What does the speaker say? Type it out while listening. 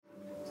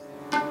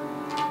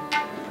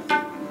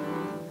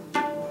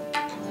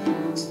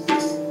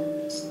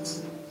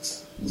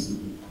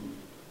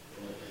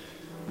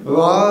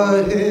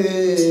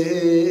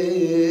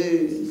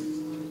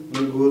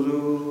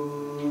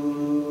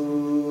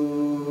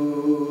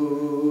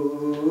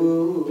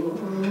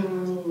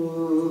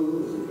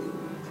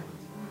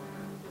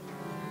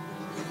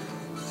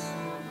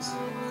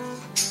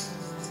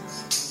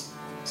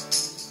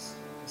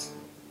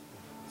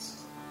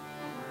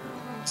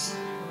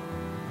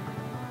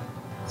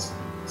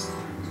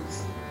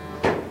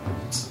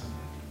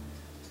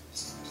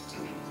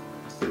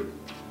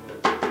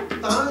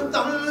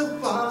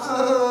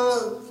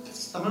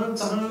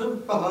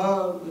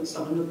ਭਾਗ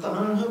ਧਨ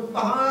ਧਨ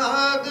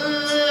ਭਾਗ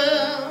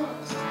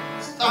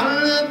ਧਨ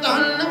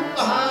ਧਨ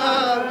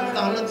ਭਾਗ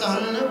ਧਨ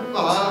ਧਨ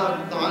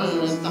ਭਾਗ ਧਨ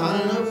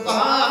ਧਨ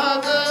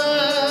ਭਾਗ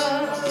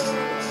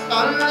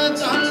ਧਨ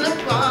ਧਨ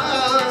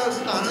ਭਾਗ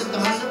ਧਨ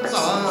ਧਨ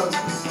ਭਾਗ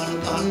ਧਨ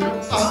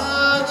ਧਨ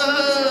ਭਾਗ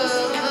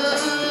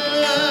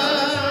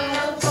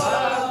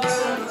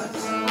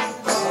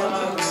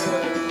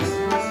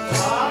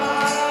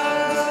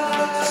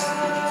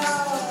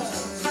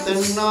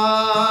ਤਿੰਨਾ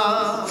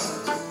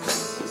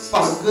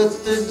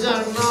ਭਗਤ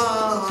ਜਨਾ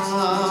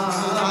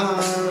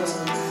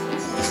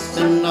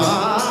ਤਿੰਨਾ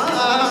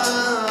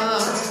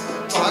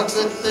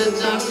ਭਗਤ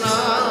ਜਨਾ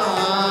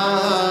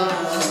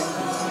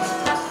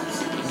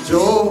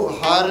ਜੋ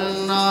ਹਰ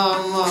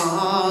ਨਾਮਾ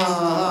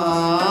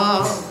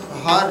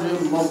ਹਰ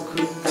ਮੁਖ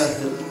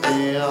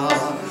ਕਹਤਿਆ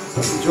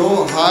ਜੋ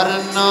ਹਰ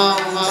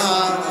ਨਾਮਾ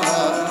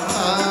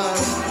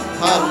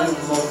ਹਰ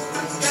ਮੁਖ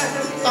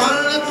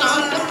ਤਨ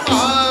ਤਨ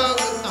ਭਾਗ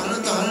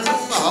ਤਨ ਤਨ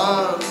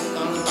ਭਾਗ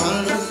ਤਨ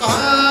ਤਨ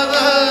ਭਾਗ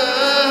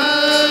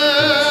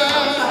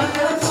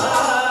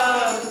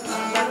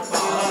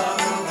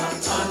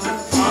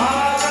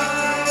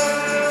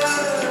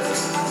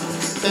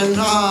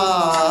ਤਨਾ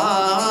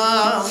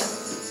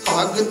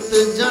ਭਗਤ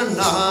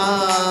ਜਨਾ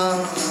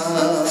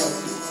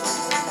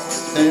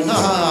ਤਨਾ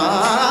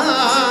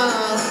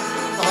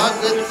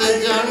ਭਗਤ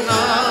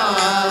ਜਨਾ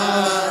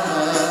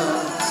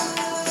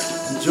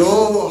ਜੋ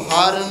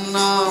ਹਰ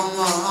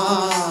ਨਾਮਾ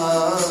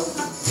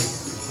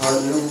ਹਰ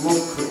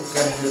ਮੁਖ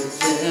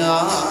ਕਹਤਿਆ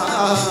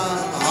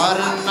ਹਰ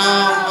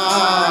ਨਾਮਾ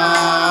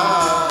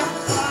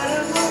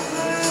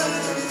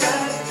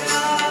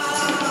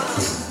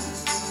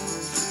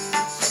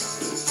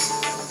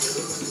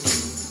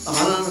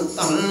ਧਨ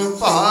ਧਨ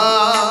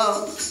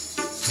ਭਾਗ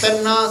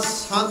ਤਨਾ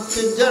ਸੰਤ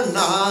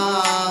ਜਨਾ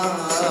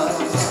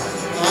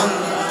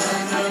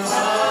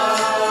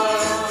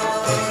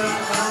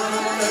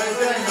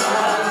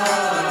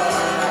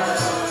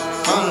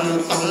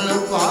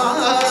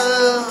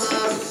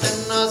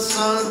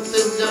ਸੰਤ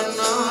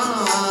ਜਨਾ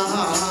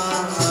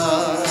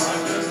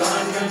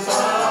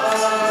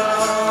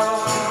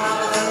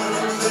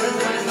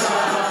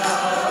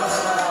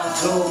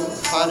ਜੋ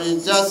ਹਰ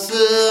ਜਸ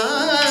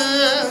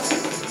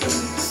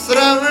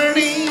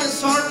ਸ਼੍ਰਵਣੀ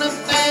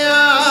ਸੁਣਤਿਆ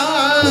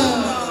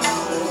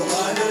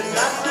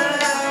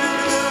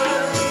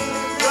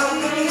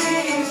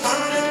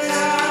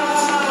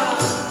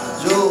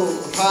ਜੋ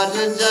ਹਰ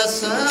ਜਸ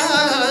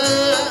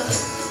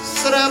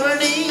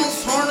ਸ਼੍ਰਵਣੀ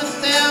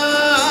ਸੁਣਤਿਆ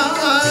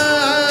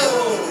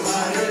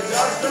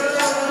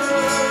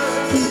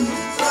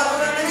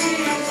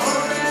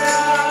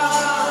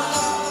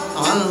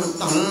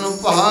ਧਨ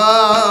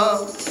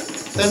ਭਾਗ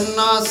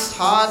ਤਿੰਨਾ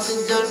ਸਾਧ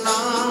ਜਨਾ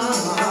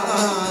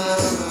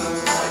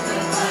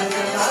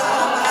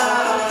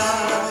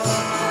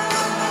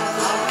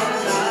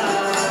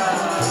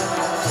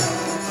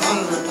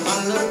ਧਨ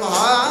ਧਨ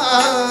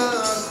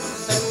ਭਾਗ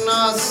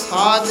ਤਿੰਨਾ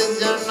ਸਾਧ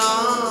ਜਨਾ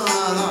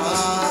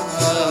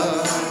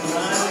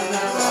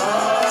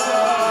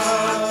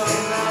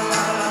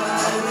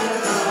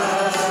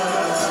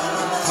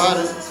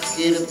ਹਰ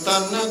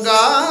ਕੀਰਤਨ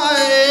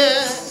ਗਾਏ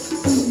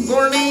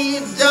ਗੁਣੀ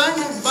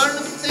ਜਨ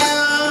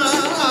ਬਣਤਿਆ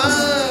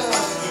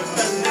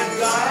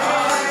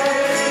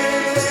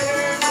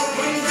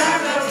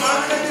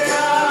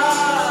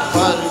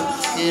ਹਰ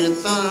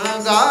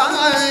ਕੀਰਤਨ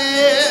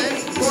ਗਾਏ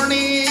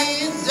ਗੁਣੀ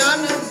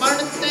ਜਨ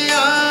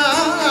ਬਣਤਿਆ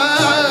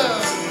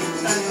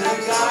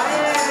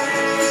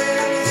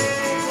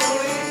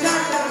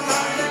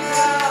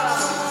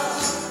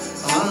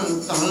ਧਨ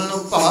ਧਨ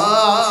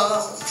ਭਾਗ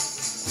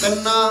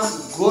ਤਨਾ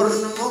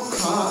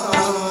ਗੁਰਮੁਖਾ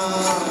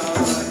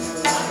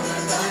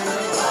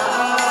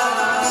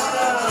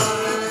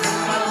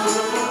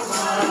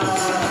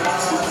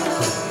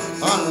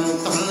ਧਨ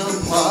ਧਨ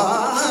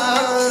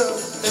ਭਾਗ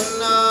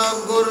ਤਨਾ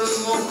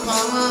ਗੁਰਮੁਖਾ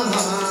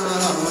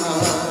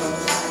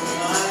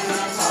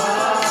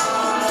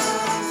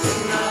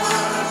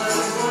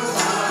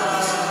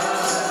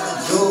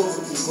ਜੋ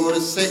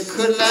ਗੁਰਸਿੱਖ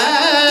ਲੈ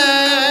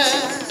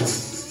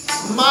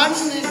ਮਨ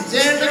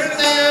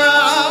ਜਿਣਤਿਆ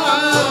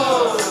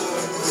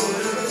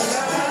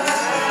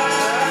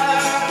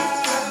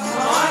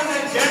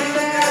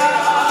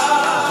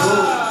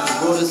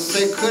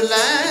ਸਿੱਖ ਲੈ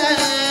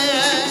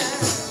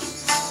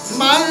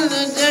ਮਨ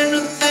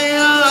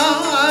ਜਿਣਤਿਆ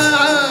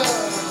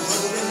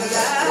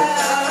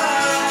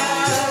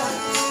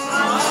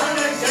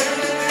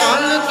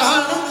ਧਨ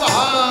ਧਨ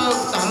ਭਾਗ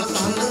ਧਨ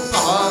ਧਨ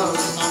ਭਾਗ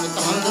ਧਨ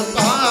ਧਨ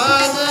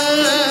ਭਾਗ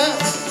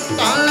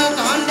ਧਨ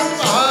ਧਨ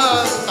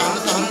ਭਾਗ ਧਨ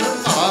ਧਨ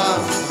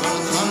ਭਾਗ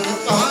ਧਨ ਧਨ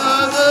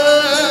ਭਾਗ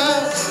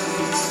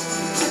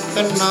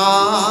ਤਨਾ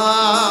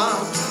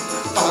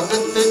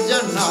ਭਗਤ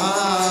ਜਨਾ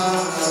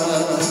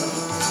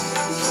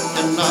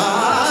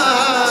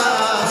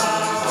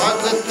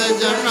ਭਗਤ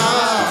ਜਨਾ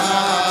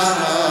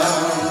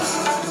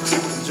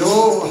ਜੋ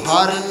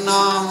ਹਰ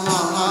ਨਾਮਾ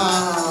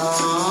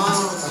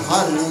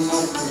ਹਰ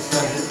ਮੁਖ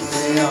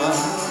ਕਹਤਿਆ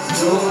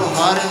ਜੋ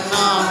ਹਰ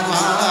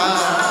ਨਾਮਾ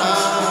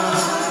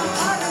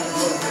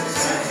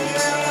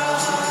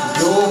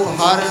ਜੋ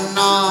ਹਰ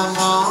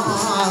ਨਾਮਾ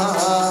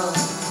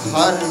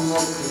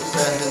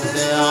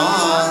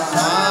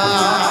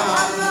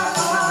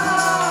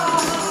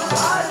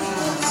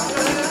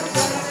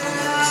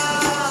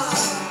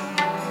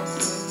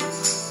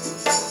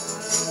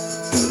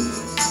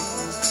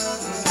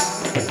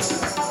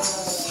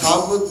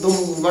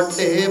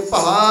ਵੱਡੇ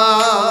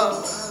ਭਾਗ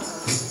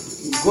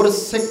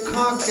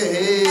ਗੁਰਸਿੱਖਾਂ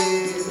ਕੇ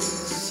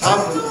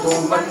ਸਭ ਤੋਂ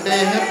ਵੱਡੇ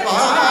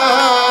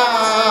ਭਾਗ,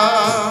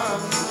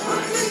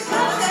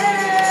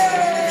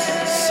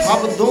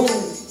 ਸਭ ਤੋਂ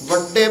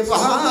ਵੱਡੇ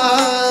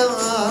ਭਾਗ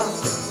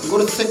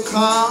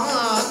ਗੁਰਸਿੱਖਾਂ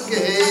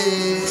ਕੇ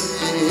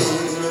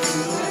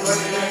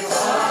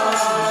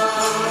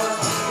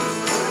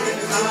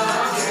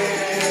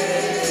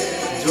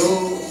ਜੋ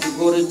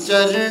ਗੁਰ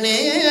ਚਰਣੇ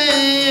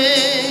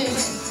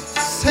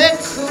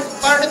ਸਿੱਖ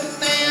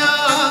ਪੜਤਿਆਂ,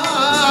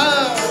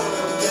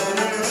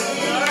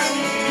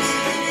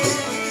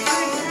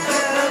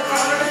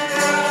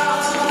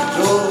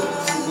 ਜੋ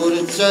ਗੁਰ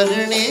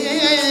ਚਰਣੇ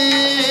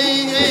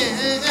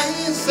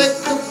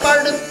ਸਿੱਖ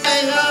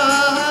ਪੜਤਿਆਂ,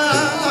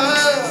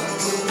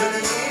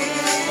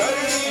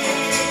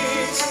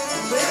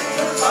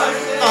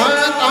 ਧੰਨ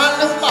ਧੰਨ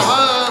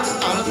ਭਾਗ,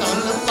 ਧੰਨ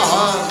ਧੰਨ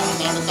ਭਾਗ,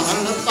 ਧੰਨ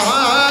ਧੰਨ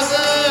ਭਾਗ,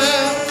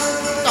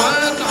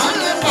 ਧੰਨ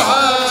ਧੰਨ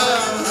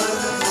ਭਾਗ,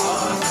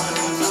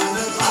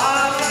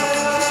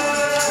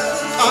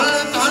 ਧੰਨ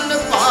ਧੰਨ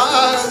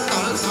ਭਾਗ,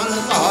 ਧੰਨ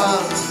ਧੰਨ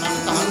ਭਾਗ,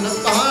 ਧੰਨ ਧੰਨ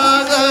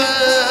ਭਾਗ।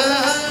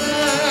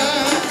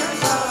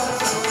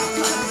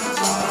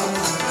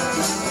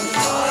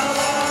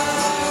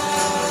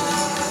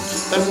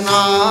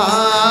 ਤਨਾ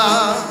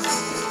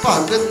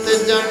ਭਗਤ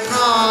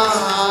ਜਨਾ,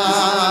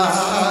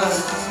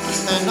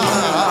 ਤਨਾ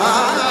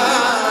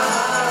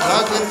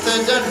ਭਗਤ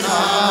ਜਨਾ,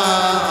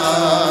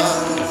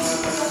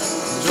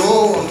 ਜੋ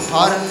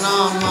ਹਰ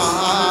ਨਾਮਾ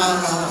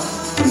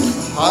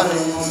ਹਰ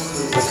ਮੁਖ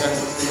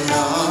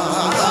ਕਹਿਤਿਆ,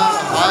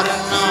 ਹਰ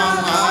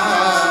ਨਾਮਾ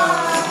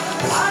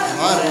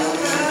ਹਰ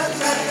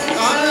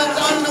ਧੰਨ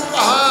ਧੰਨ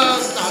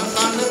ਭਾਗ, ਧੰਨ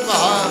ਧੰਨ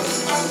ਭਾਗ,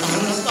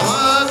 ਧੰਨ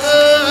ਭਾਗ,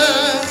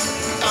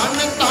 ਧੰਨ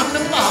ਧੰਨ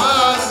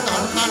ਭਾਗ,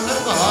 ਧੰਨ ਧੰਨ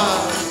ਭਾਗ।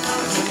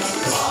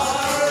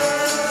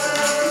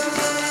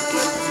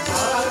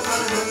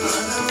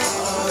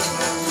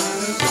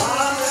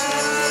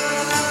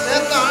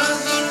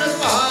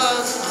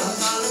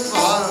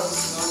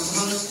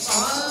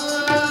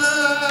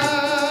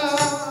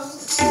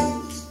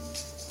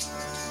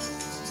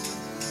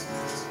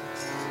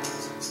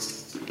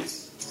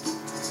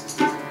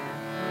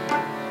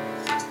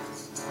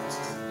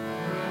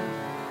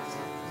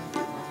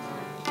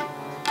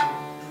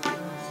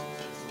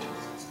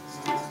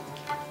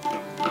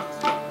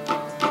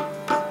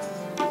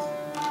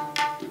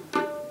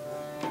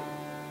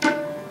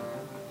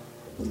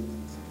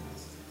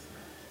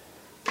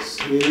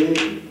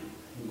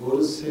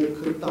 ਗੁਰਸਿੱਖ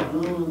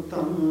ਧੰਨ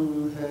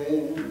ਧੰਨ ਹੈ,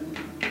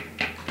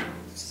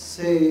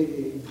 ਸੇ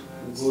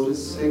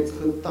ਗੁਰਸਿੱਖ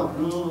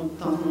ਧੰਨ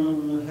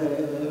ਧੰਨ ਹੈ,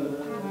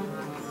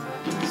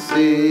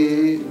 ਸੇ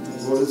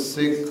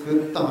ਗੁਰਸਿੱਖ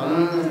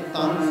ਧੰਨ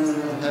ਧੰਨ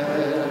ਹੈ,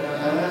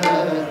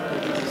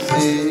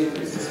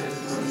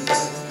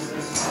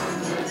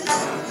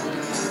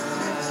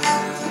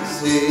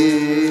 ਸੇ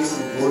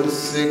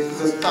ਗੁਰਸਿੱਖ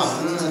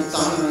ਧੰਨ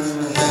ਧੰਨ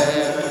ਹੈ,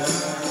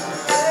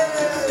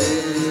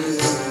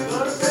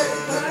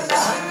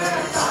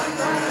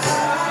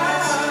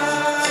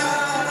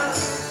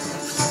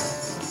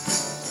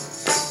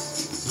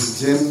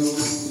 ਜਿਨ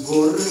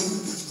ਗੁਰ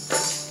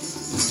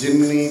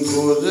ਜਿਨੀ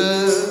ਗੁਰ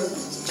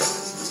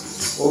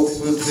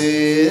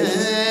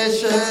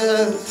ਉਪਦੇਸ਼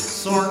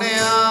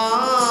ਸੁਣਿਆ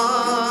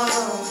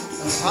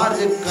ਹਰ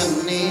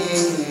ਕੰਨੀ,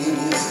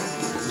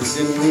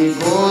 ਜਿਨੀ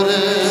ਗੁਰ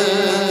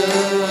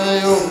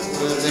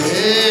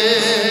ਉਪਦੇਸ਼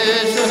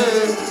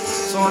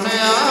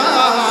ਸੁਣਿਆ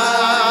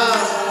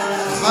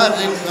ਹਰ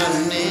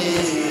ਕੰਨੀ,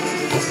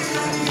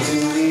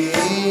 ਜਿਨੀ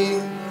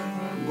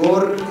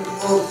ਗੁਰ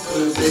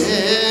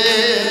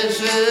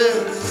ਉਪਦੇਸ਼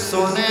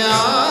ਸੁਣਿਆ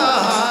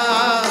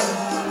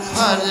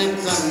ਹਰ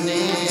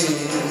ਕੰਨੀ,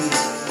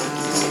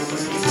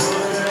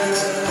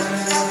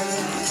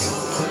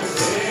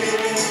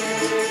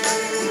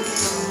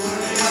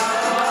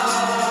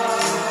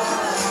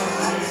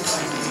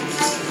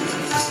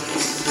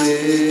 ਸੇ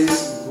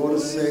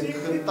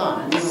ਗੁਰਸਿੱਖ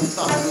ਧੰਨ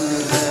ਧੰਨ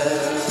ਹੈ,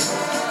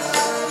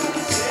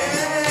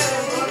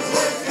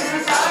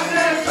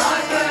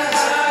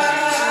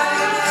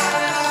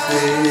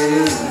 ਸੇ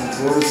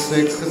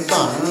ਗੁਰਸਿੱਖ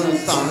ਧੰਨ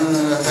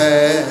ਧੰਨ ਹੈ,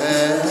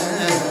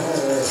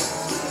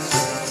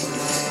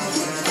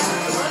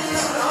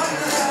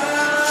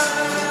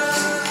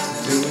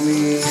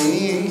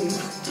 ਜਿਨੀ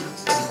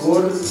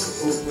ਗੁਰ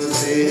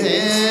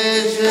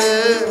ਉਪਦੇਸ਼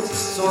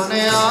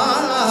ਸੁਣਿਆ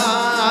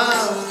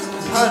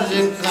ਹਰ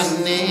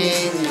ਕੰਨੀ,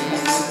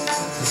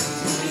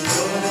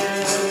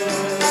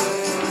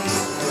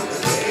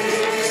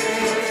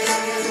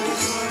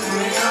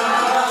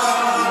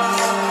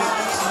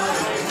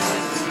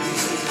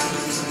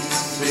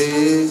 ਸੇ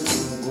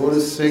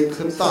ਗੁਰਸਿੱਖ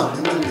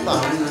ਧੰਨ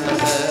ਧੰਨ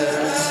ਹੈ,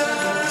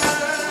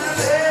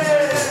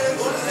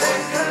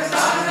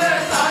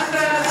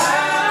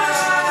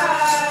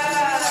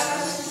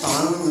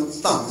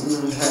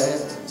 ਧੰਨ ਹੈ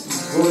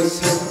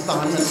ਗੁਰਸਿੱਖ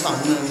ਧੰਨ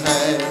ਧੰਨ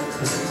ਹੈ,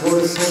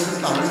 ਗੁਰਸਿੱਖ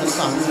ਧੰਨ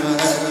ਧੰਨ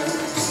ਹੈ,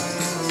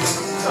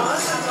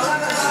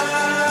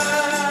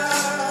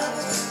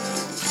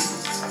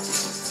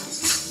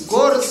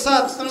 ਗੁਰ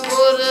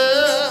ਸਤਿਗੁਰ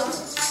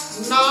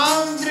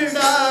ਨਾਮ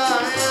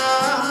ਦ੍ਰਿੜਾਇਆ,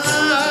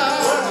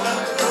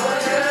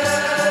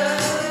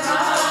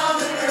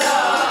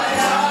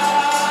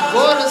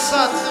 गुर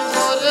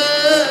सतगुर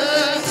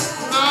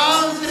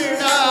नाम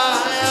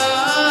दृढ़ाया।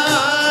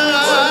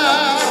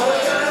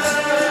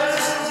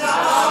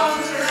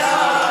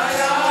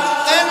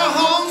 तेन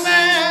हों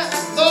मैं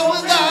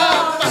दुबदा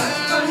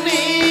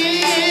पन्नी,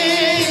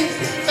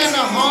 तेन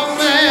हों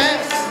मैं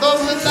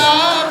दुबदा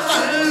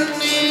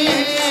पन्नी।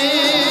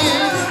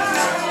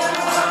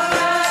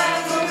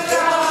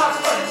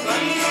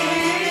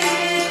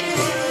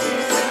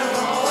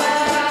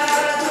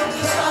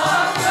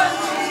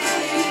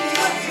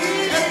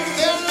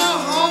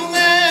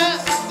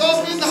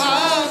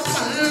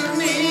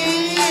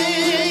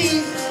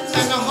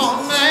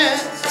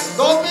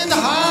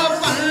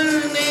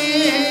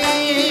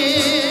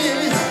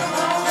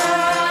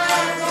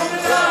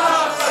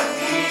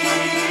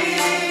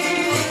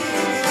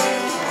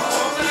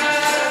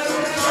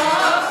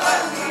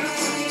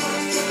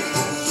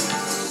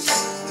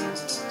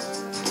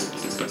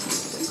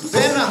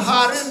 बिन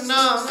हर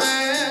नामे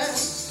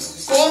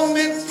को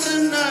मित्र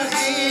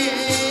नहीं,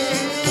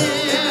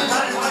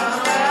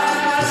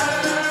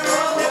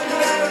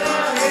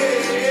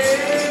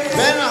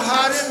 बिन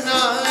हर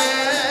नामे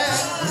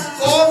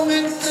को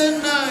मित्र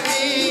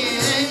नहीं।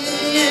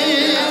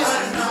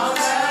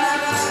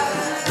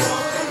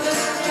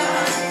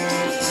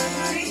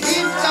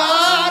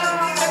 विचार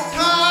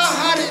कठा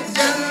हर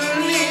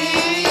जननी,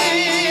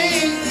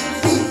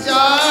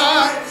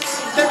 विचार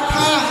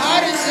कठा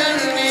हर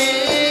जननी।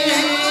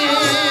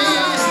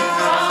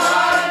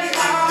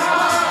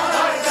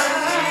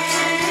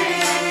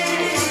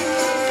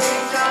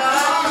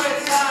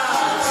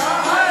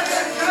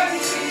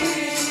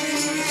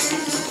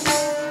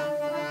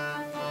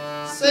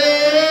 से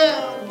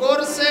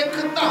गुर सिख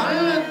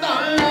धन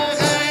धन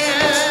है,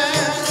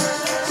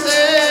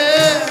 से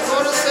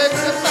गुर सिख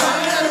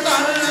धन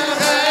धन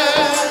है,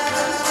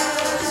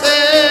 से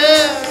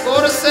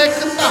गुर सिख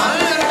धन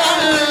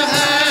धन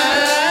है।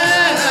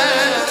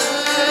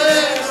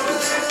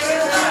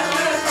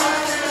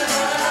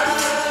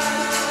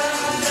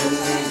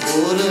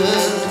 गुर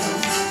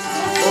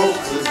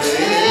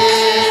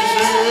उपदेश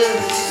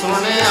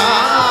सुनिया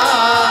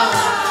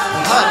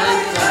हर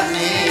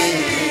कने।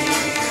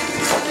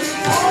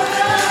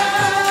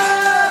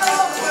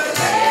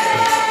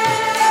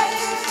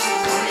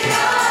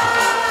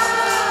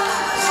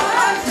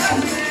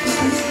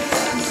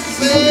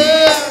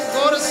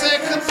 गुर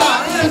सिख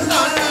धन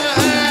धन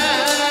है,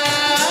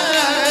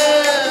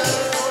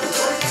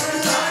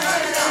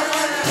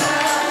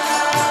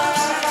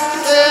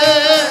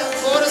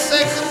 गुर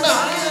सिख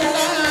धन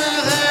धन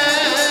है।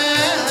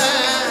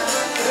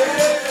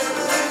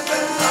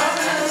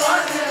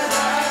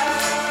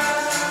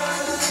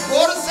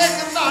 गुर सिख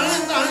धन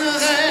धन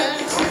है,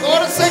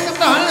 गुर सिख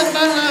धन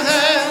धन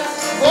है,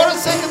 गुर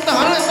सिख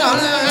धन धन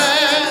है।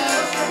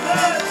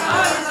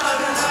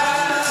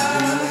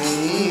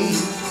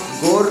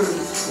 गुर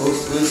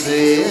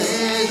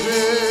उपदेश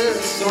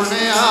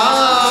सुनिया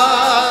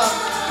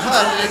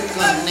हर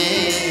कने।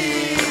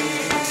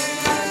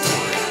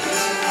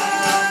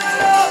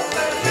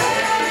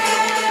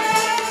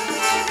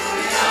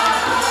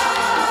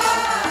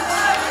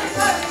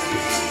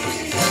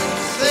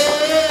 से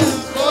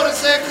गुर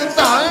सिख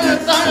धन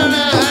धन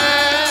है,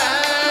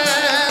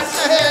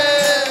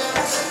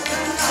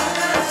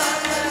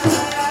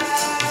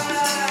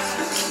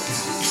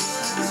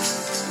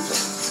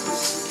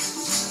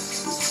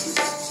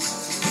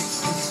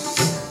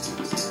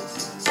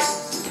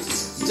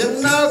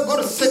 जिन्ना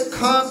गुर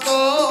सिखा को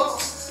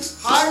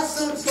हर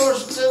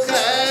संतुष्ट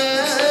है।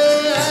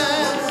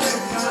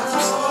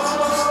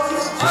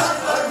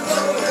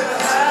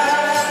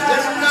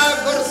 जिन्ना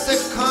गुर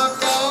सिखा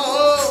को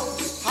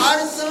हर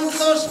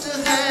संतुष्ट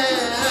है।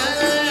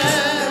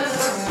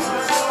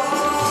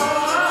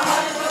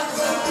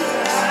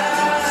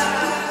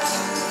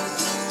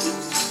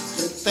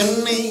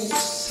 तिन्ने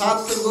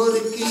सतगुर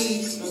की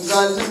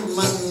गल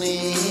मन्नी,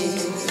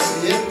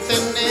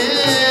 इतने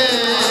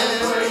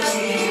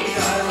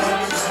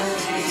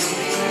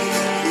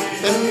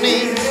तिन्ने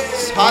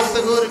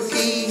सतगुर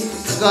की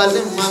गल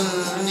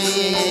मन्नी।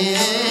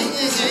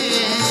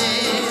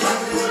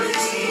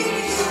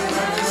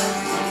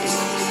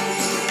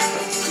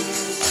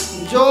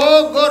 जो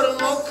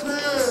गुरमुख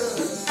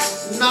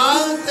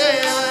नाम ते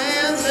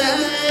आए थे,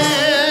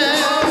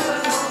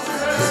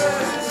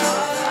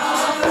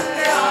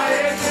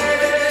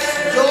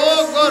 जो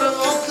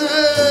गुरमुख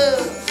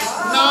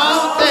नाम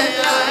ते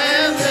आए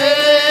थे,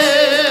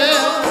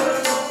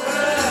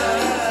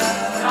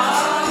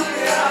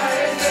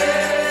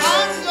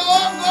 जो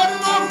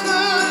गुरमुख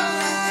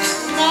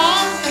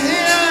नाम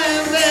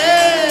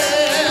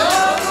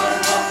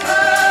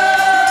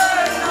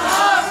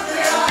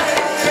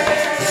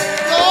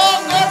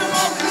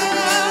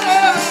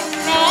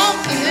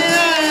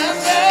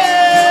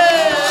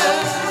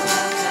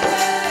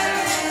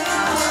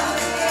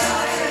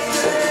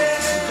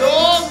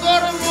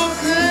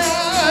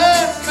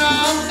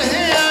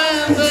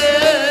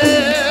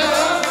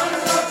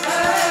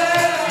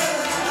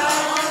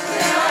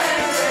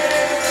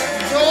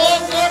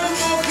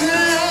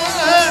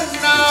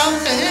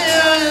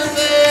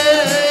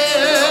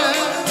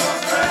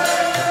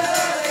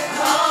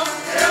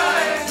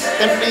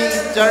तन्नी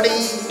चढ़ी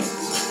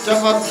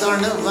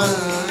चवकण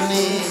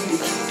वनी,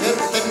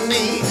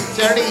 तन्नी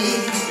चढ़ी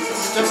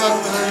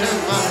चवकण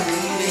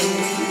वनी,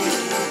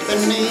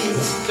 तन्नी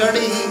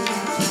चढ़ी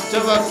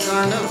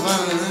चवकण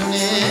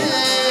वनी,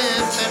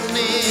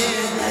 तन्नी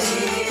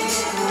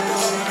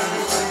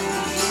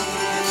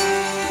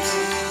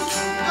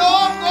जो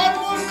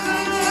गुरमुख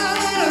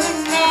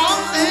नाम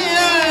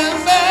दिए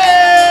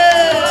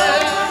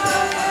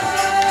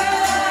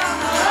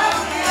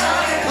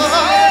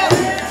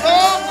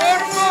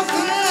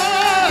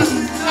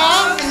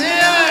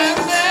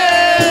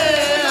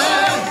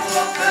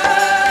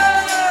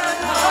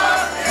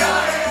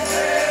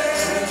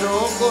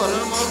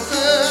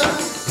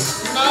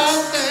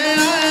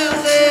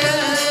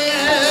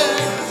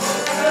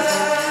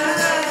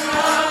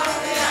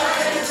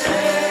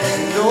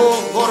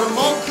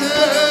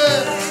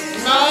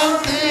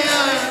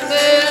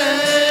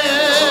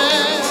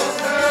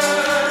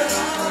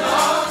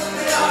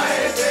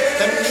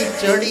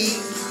चढ़ी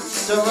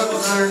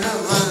चवकण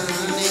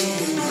वनी,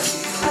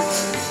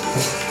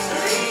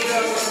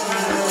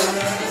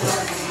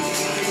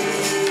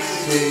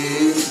 से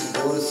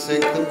गुर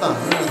सिख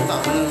धन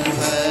धन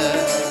है,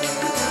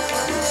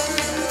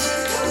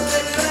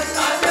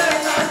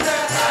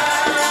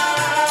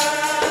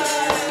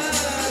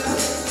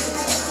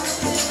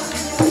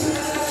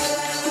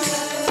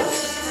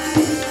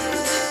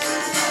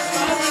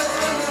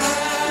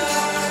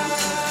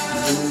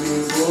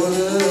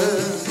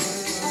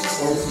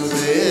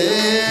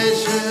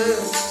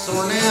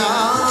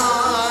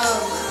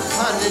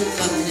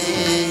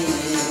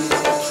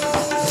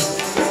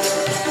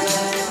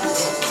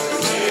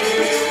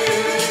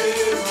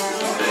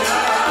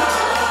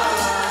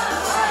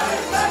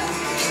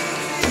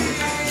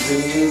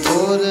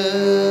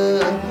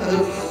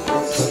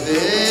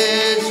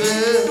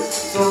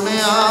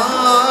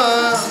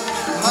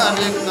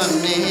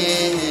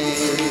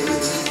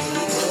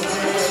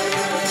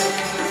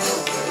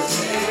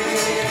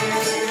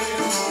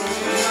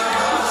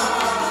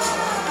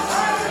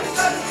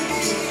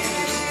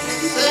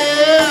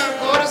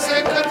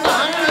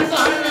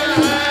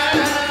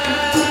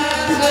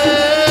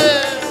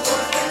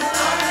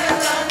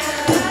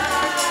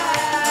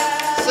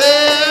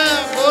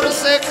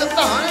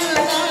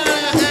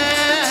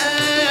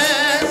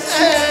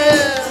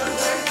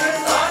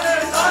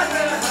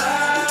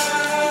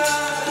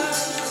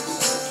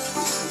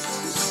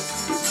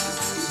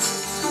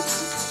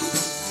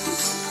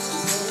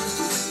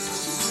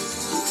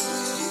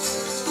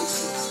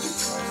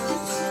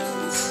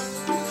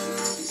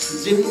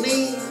 जिन्नी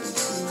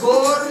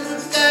गोर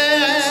के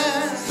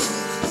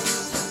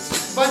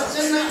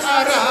बचन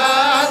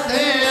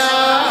आराध्या,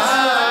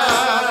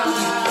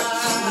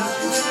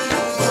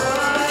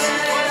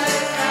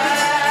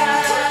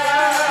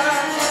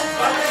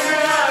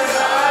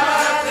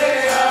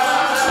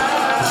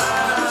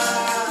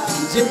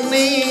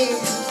 जिन्नी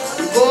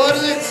गोर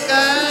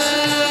के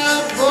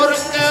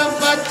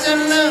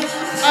बचन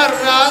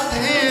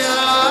आराध्या,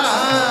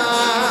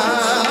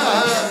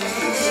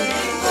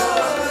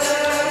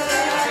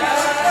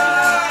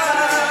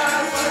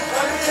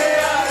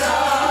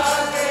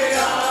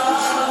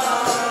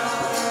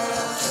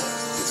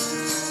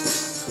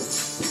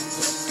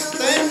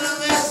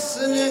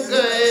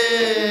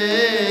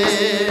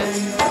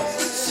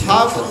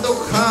 सब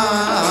दुखा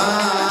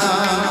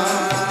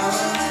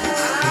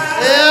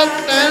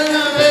तन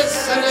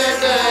विसर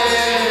गए,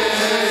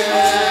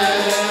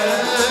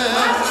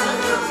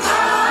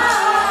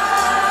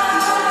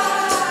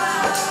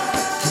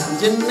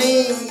 जिन्नी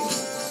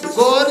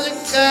गुर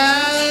के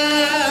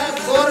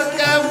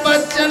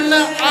बचन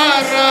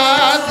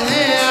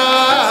आराध्या,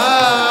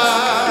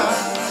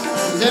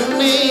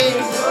 जिन्नी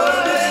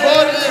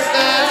गुर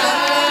के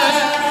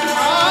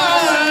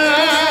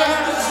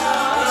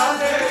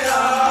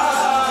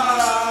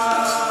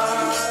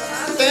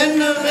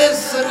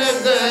विसर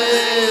गए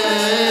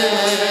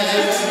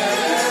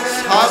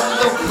सब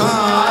दुखा,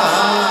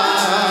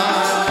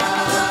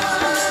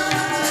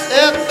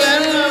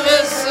 तन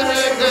विसर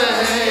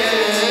गए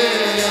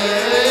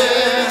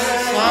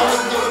सब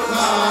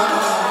दुखा,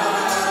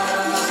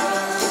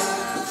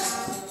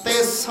 ते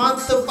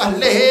संत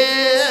भले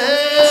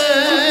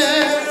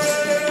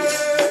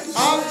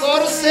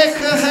गुर सिख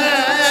है,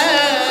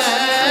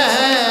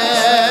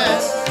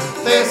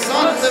 ते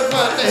संत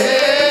भले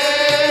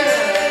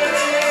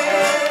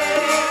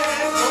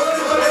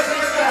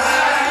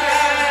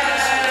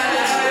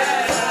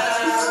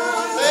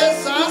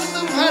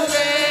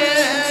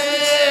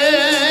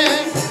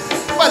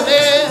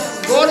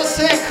गुर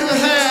सिख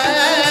है,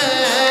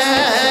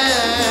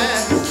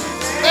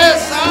 ते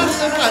संत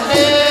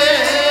भले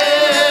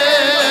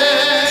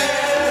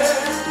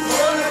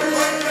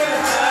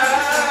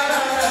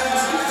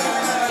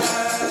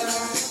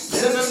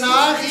जिन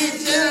नाही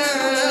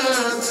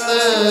चिंत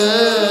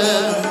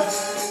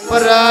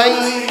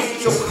पराई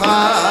चुखा,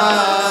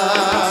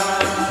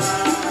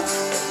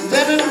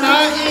 जिन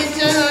नाही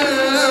चिंत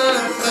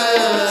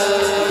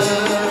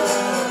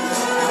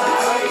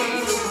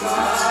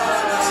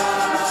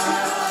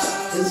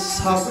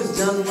सब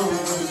जन्म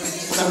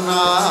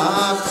तना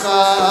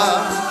का,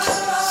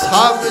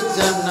 सब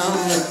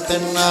जन्म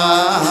तना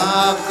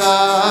का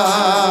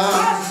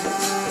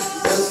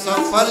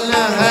सफल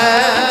है,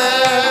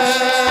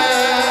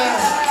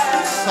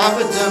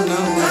 सब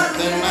जन्म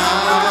तना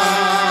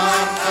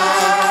का।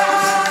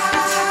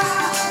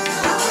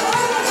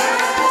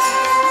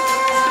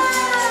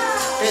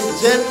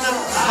 जिन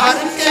हर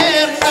के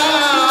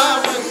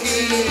नाम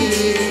की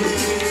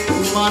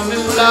मन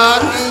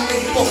लागी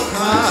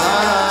भुखा,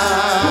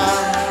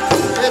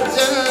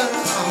 जिन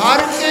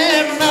हर के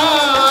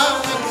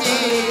नाम की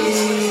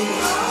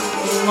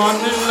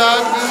मन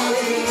लागी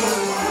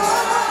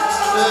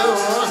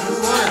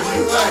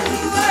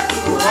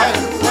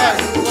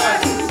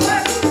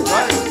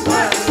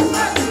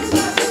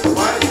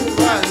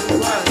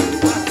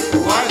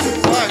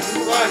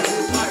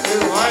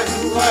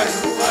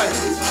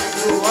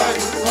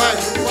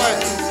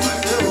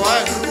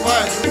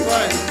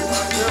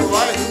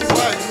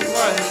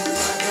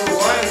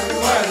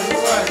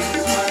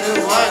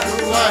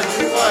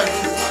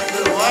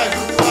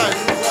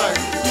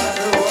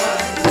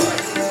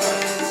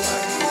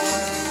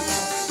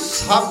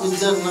सब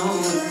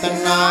जन्म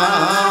तना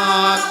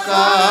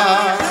का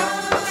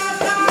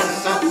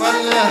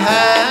सफल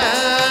है,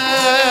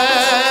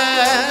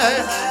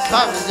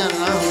 सब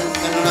जन्म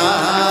तना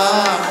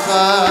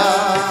का।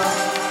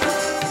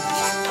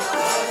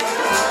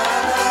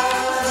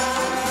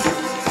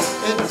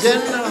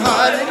 जिन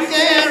हर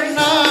के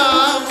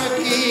नाम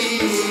की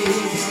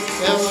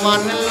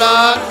मन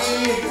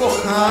लागी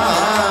भुखा,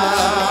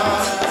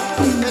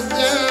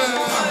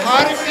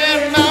 हर के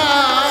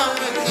नाम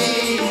की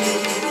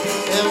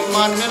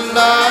मन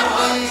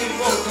लागी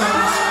भुखा।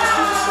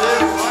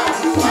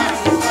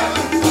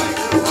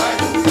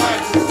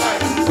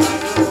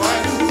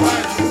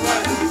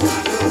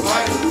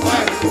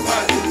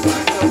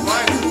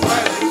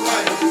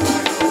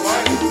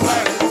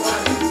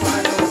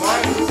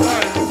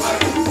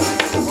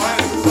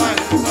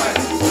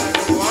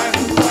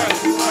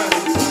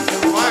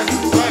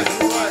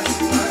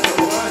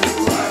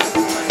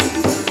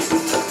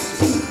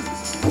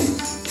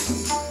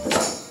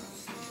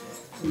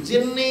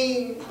 जिन्नी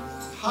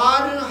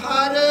हर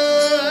हर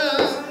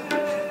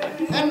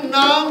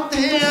नाम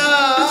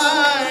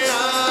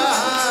ध्याया,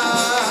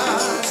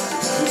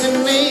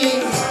 जिन्नी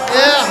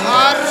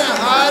हर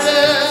हर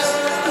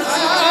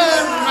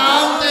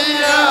नाम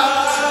ध्याया,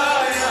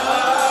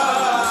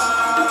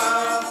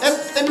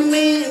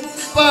 इतनी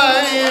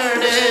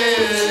पैड़े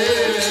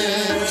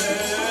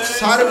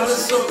सर्व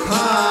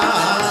सुखा।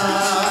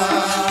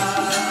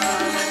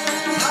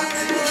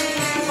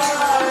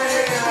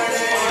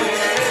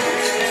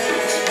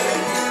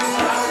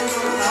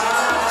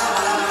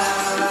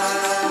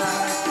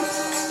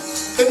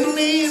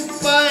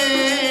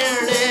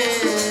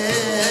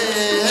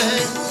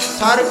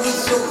 सर्व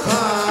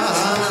सुखा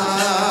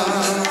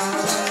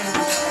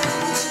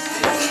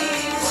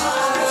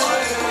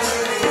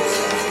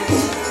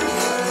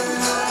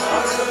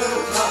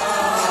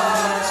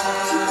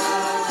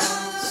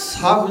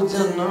सब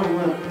जन्म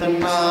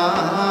तना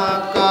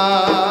का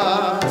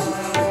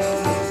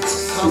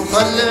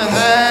सफल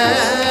है,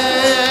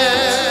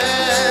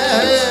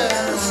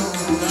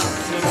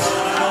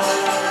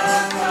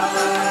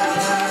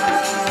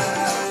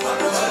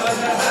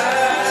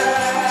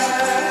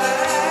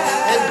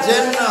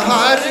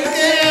 हर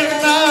के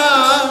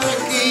नाम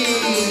की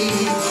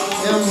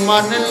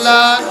मन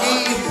लागी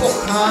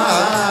भुखा,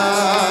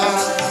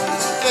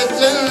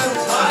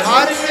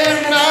 हर के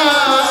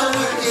नाम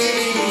की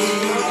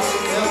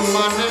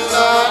मन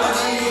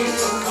लागी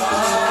भुखा।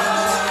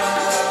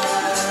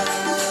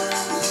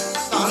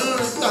 तन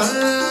तन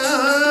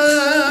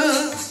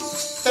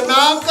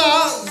तना का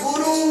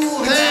गुरु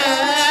है,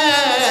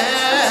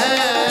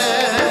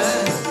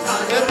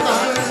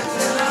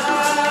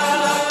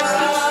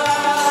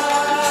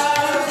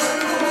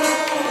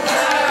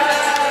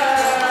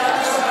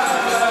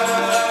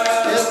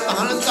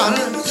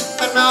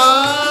 तना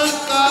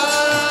का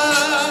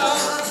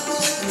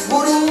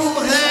गुरु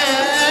है,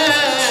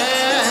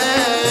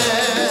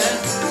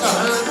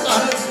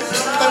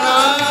 तना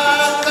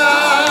का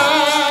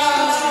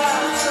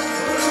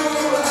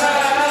गुरु है।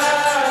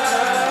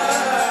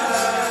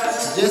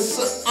 जिस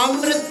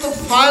अमृत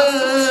फल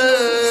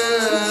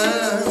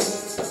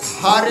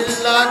हर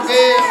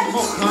लागे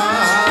मुखा,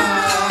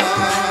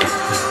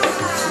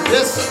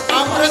 जिस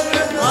अमृत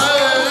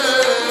फल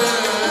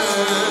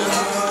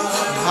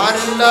हर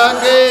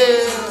लागे,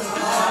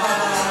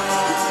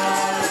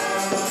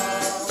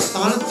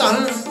 तन तन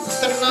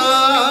तना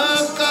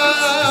का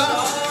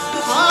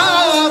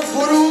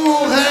गुरु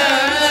है,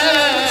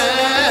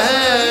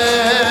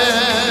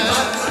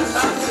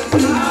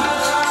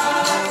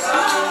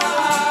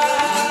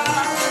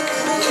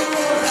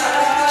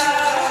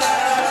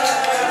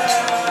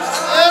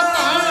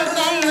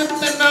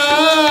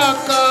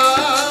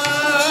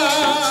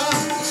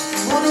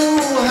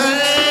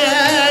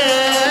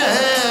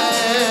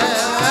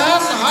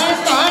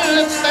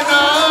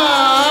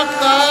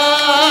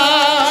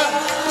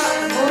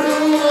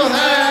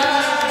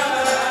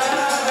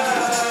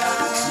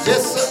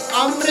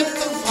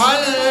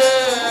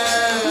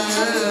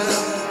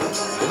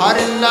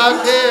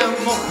 लागे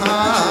मुखा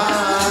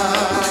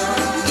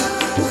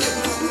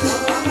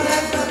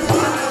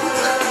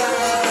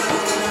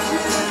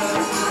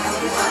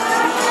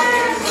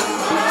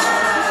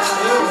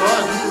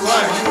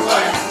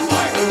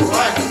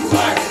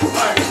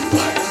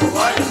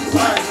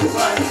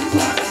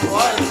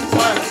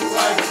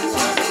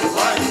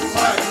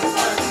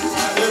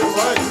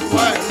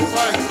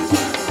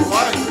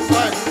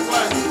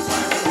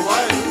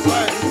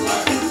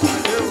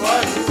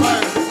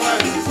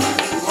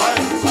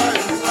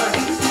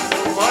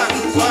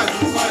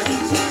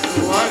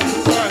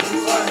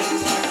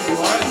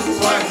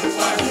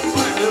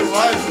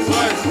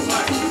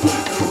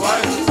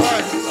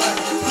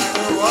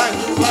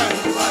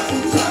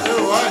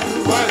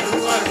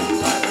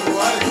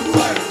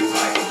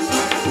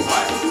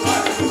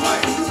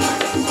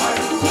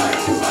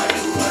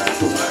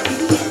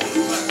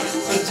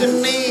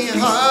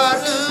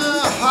हर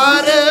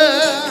हर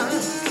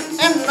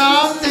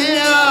नाम ते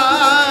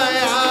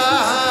आया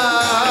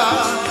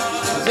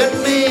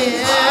जिन्नी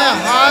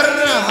हर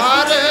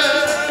हर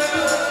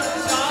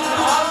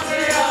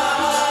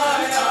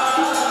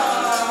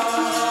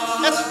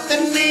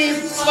इतनी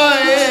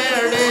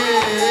पेड़े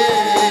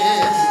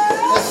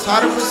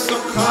सर्व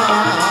सुखा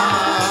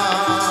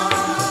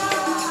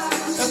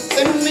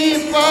इतनी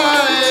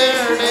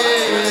पेड़े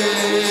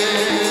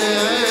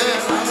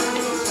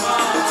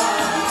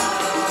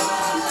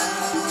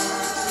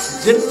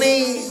जिन्नी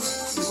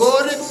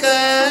गुर के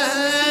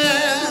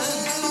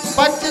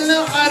बचन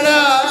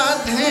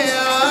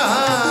आराध्या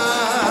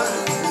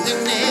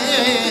जिन्नी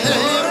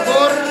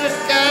गुर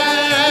के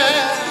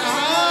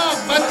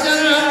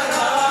बचन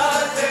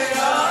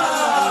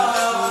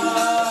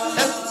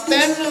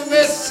तिन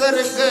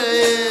विसर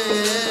गए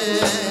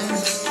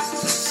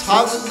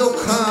सब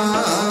दुखा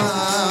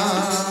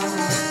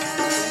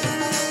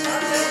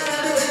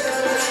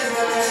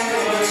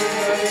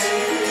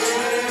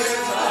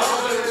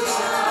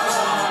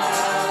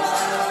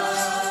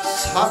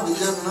सब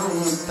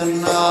जन्म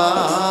तना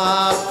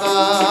का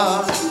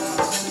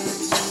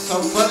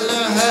सफल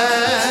है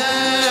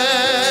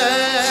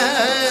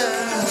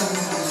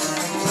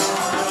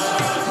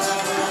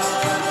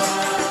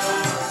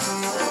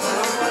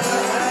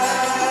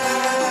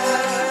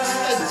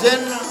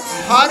जिन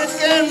हर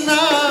के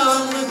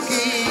नाम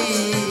की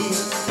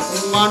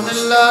मन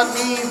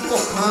लागी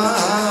भुखा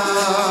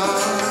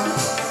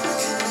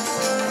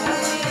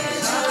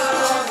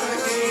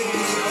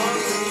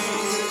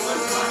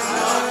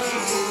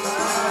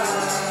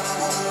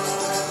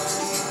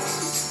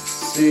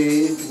से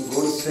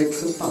गुरसिख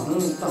धन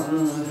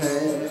धन है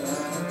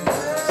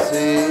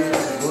से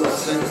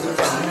गुरसिख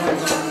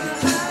धन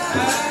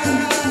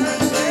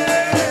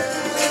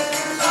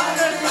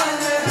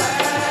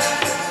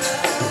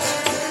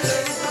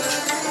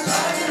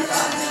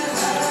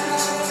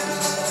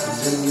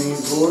जिन्नी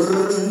गुर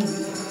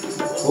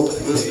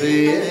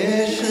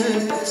उपदेश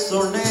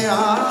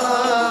सुनिया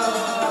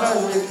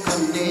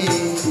कनी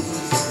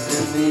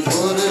जिन्नी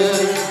गुर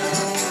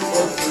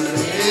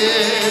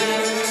उपदेश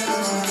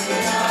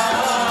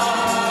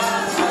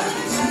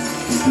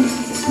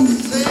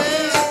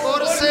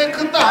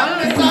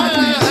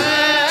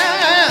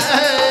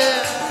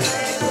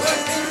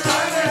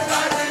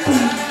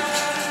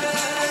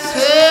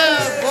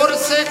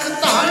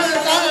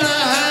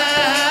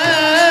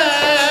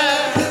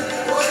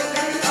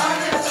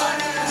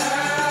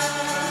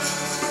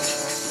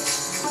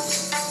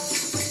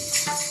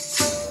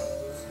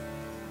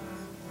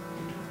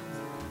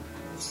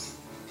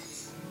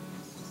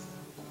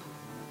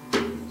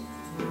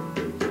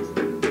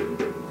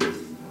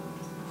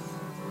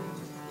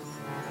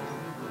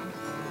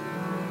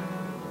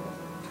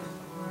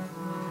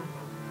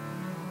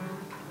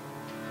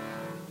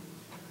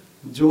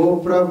जो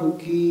प्रभु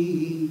की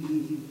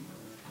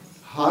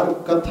हर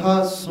कथा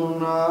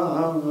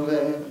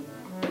सुनावे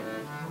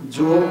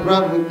जो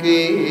प्रभु के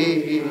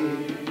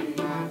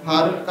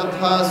हर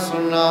कथा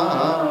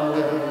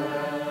सुनावे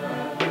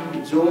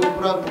जो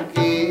प्रभु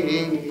के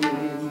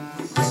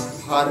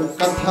हर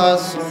कथा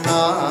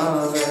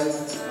सुनावे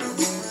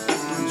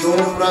जो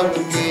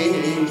प्रभु के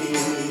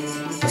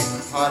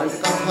हर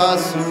कथा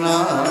सुना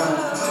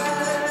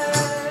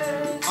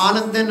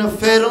आन दिन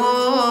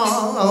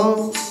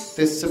फेरों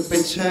तिस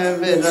पिछे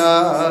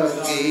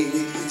विरागी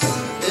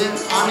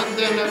आन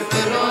दिन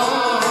फेरों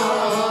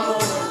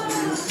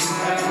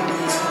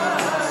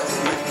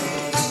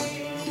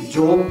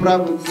जो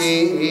प्रभु के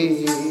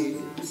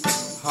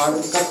हर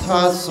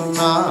कथा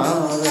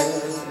सुनावे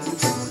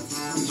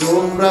जो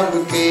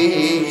प्रभु के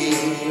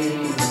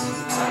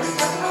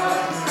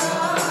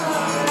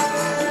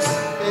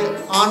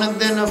आन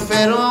दिन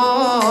फेरों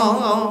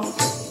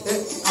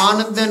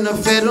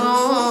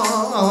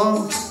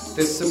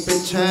तिस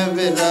पिछे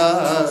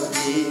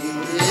विरागी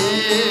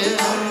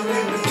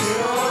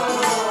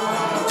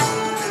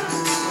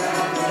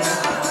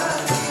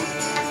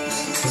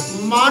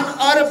मन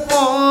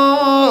अर्पो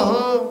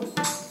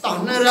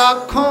धन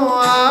राखो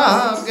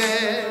आगे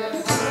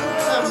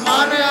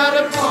मन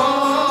अर्पो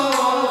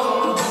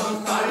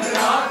धन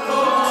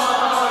राखो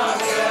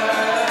आगे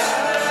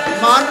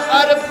मन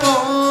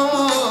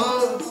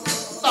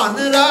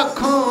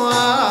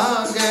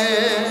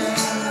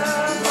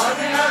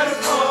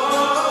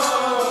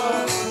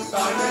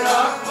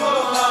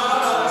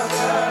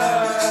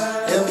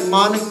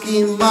मन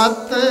की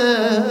मत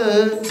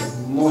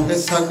मोह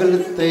सगल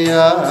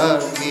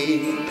त्यागी,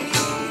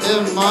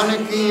 मन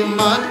की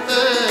मत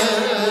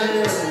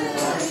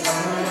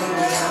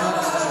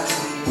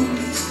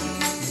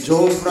जो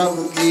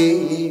प्रभु की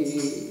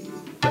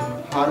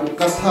हर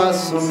कथा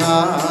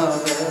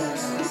सुनावे,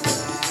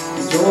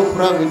 जो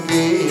प्रभु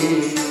की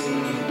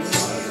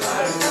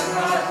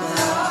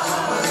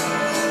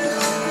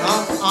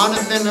अन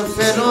दिन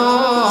फिरो,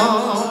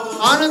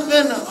 अन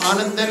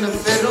दिन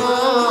फिरो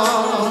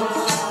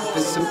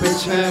तिस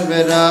पिछे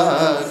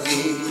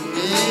विरागी।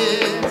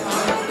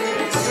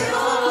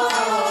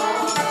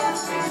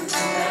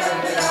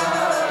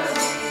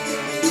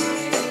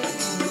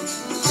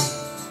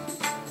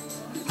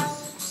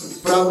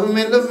 प्रभु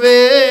मिलवे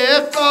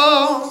को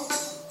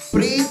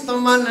प्रीत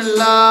मन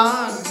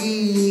लागी,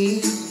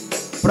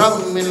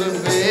 प्रभु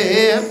मिलवे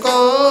को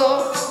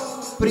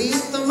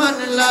प्रीत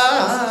मन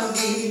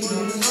लागी।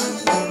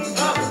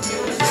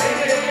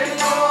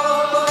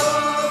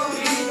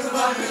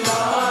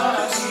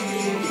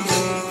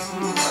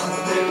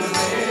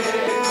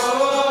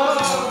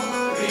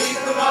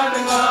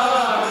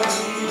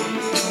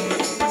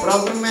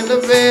 प्रभु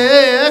मिलवे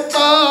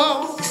को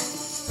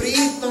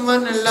प्रीत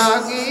मन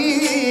लागी,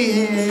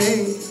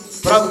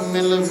 प्रभु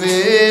मिलवे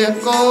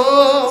को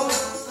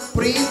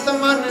प्रीत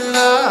मन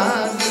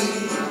लागी।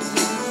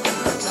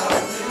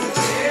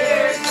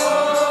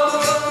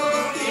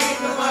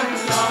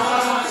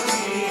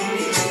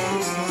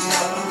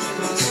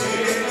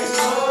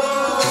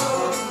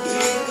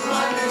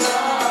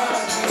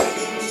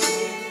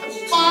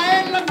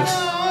 पाए लगो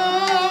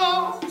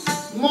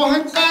मोह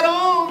करो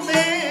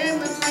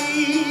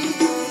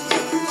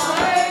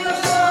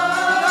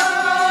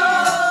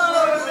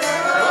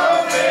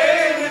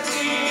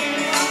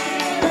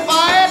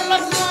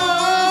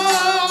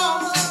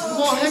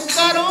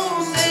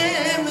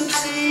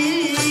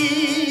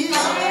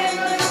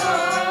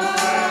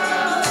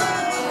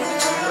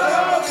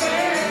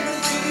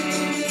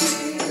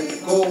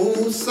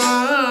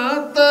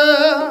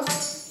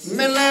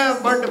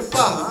बड़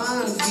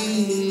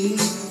भागी,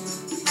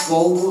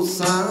 को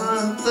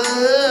संत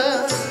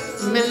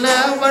मिले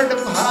बड़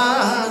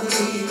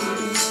भागी।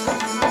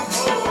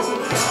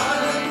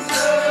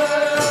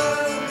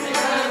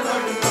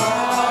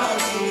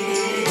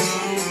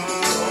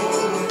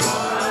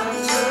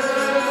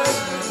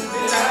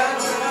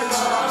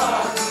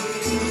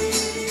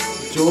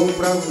 जो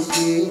प्रभु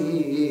की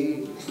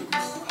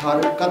हर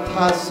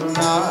कथा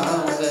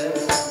सुनावे,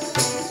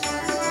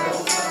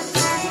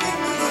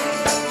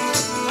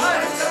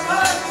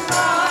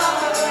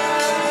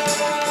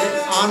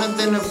 अन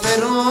दिन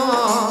फिरो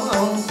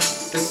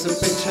तिस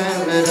पिछे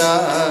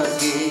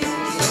विरागी।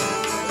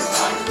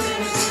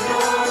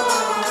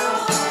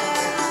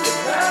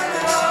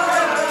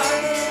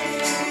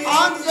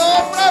 जो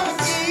प्रभु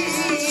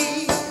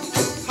की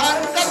हर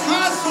कथा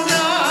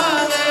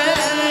सुनावे,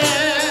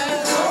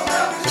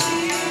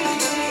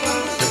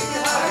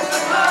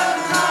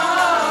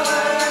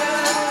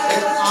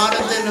 अन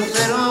दिन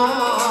फिरो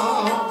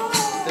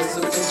तिस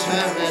पिछे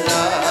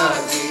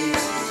विरागी।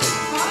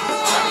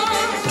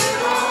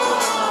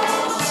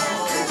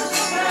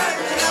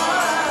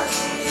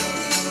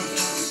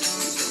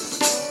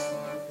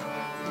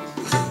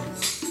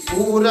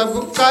 पूरब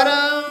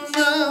करम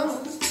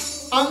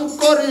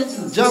अंकुर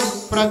जब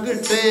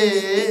प्रगटे,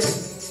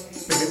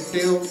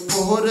 पेट्यो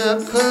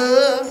पुरख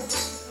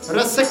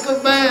रसिक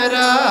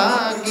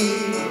बैरागी।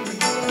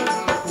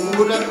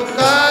 पूरब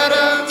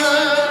करम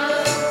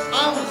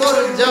अंकुर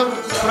जब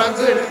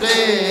प्रगटे,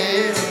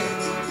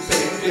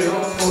 पेट्यो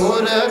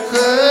पुरख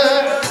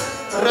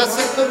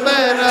रसिक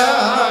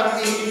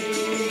बैरागी।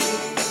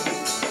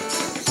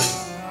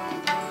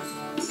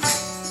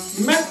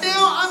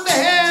 मिट्यो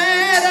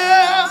अंधेर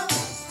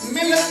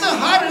मिलत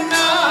हर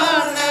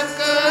नानक,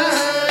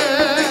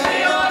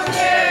 मिट्यो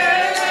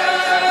अंधेर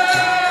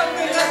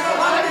मिलत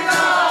हर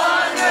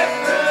नानक,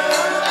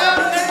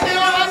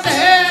 मिट्यो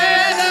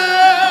अंधेर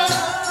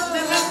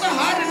मिलत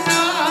हर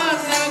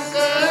नानक,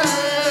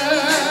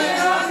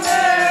 मिट्यो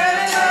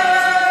अंधेर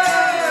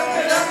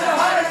मिलत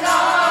हर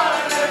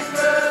नानक।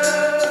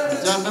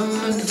 जन्म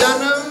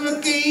जन्म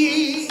की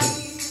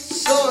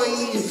सोई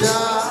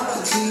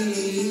जागी,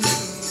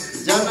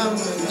 जन्म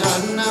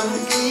जन्म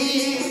की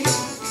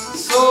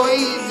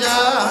सोई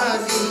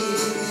जागी।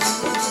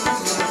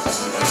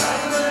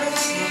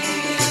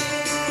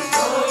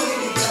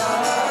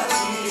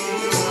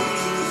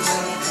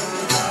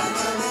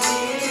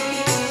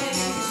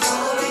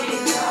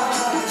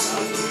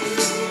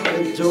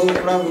 जो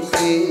प्रभु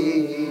की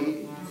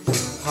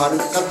हर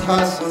कथा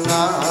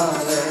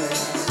सुनावे,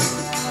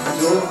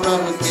 जो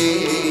प्रभु की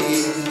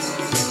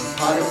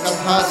हर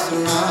कथा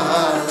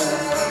सुनावे,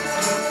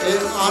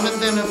 अन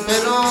दिन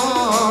फिरो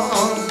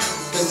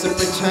तिस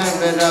पिछे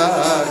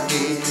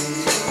विरागी।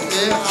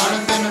 अन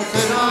दिन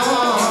फिरो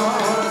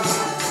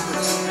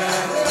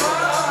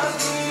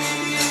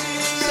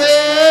से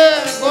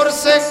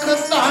गुरसिख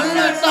धन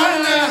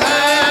धन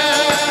है,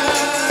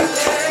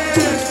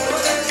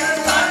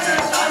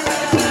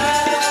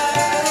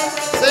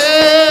 से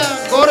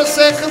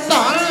गुरसिख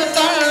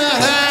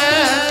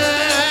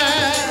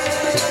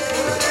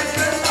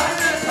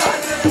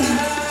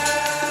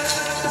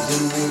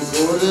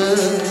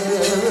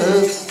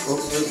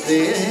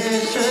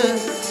उपदेश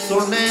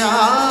सुनिया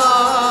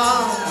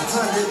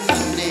हर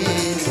कने।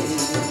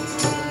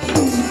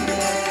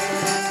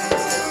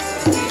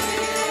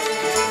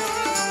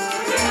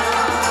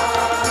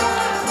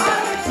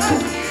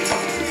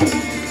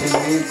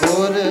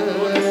 गुर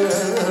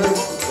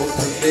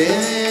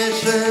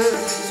उपदेश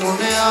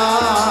सुनिया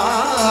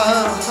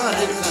हर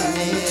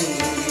कने।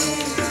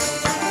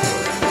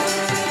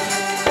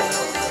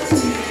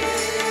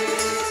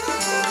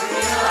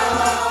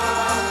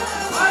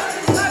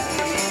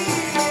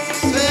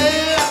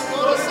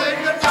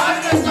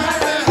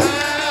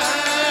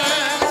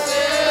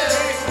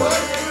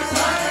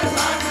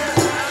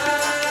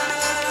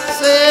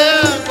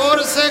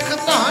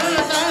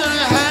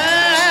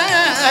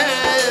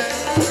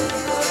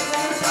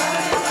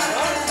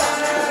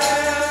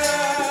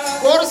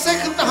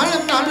 सिख धन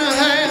धन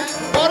है,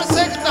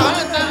 गुरसिख धन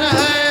धन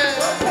है,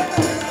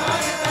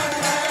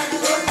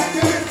 गुरसिख धन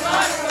धन है,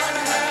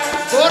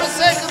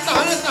 गुरसिख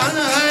धन धन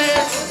है,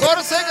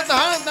 गुरसिख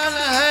धन धन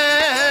है।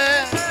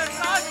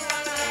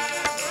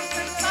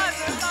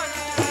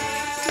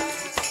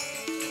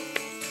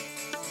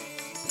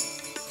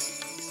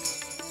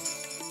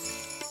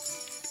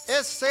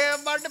 से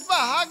बड़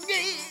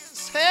भागी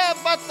से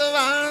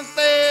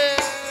बतवंते,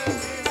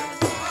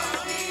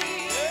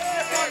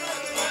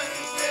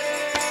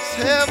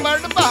 से बड़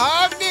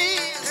भागी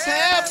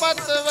से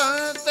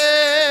बतवंते,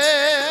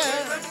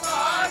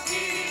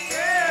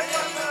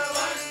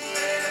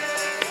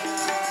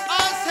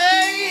 आसे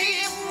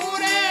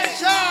पूरे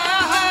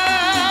शाह,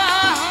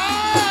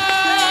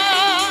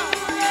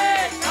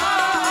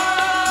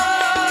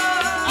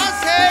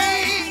 आसे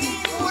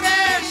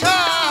पूरे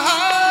शाह,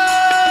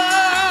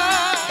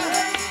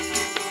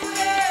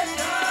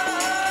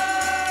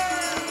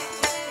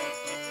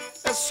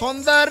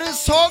 सुंदर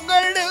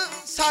सोगड़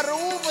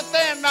स्वरूप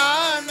ते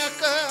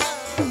नानक,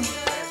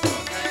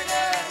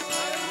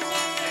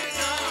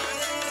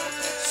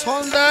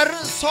 सुंदर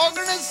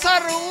सोगड़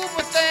स्वरूप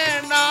ते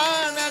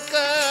नानक,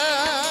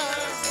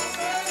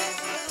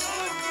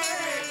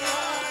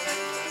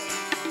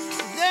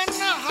 जिन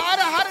हर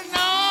हर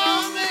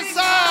नाम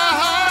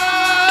साहा,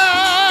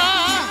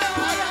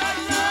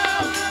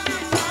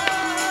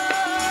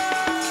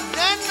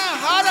 जिन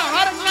हर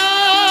हर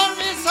नाम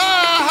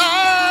साहा,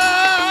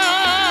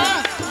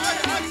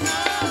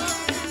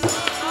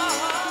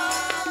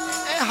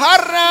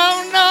 हर राम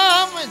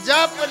नाम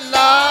जप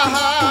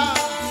लाहा,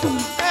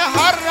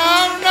 हर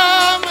राम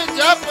नाम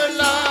जप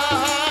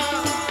लाहा,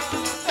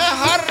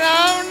 हर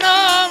राम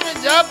नाम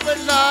जप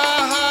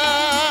लाहा।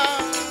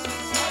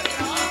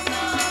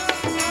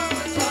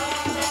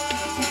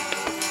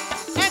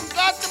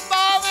 गत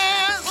पावे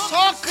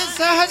सुख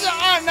सहज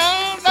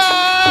आनंदा,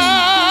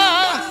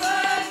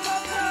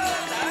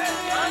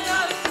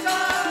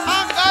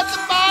 गत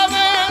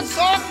पावे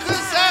सुख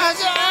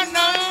सहज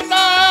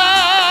आनंदा,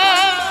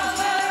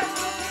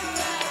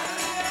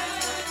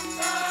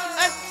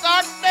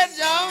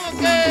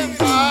 जाओगे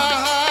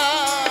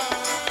बाहर,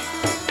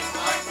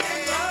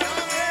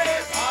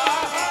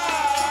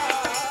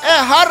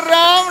 हर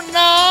राम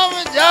नाम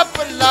जप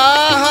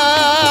लाहा,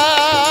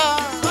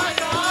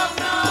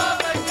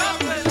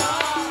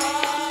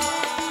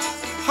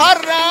 हर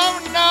राम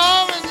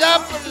नाम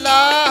जप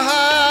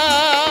लाहा।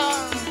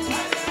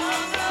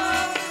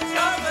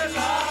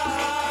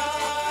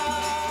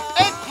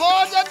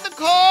 खोजत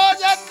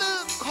खोजत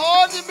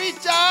खोज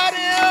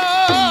विचारिया,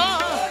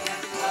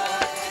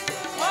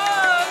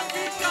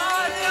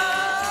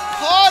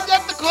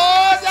 खोजत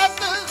खोजत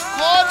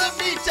खोज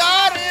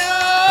विचारिया,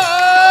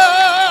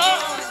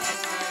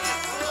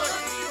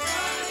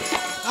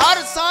 हर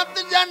संत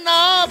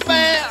जना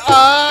पे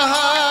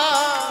आहा,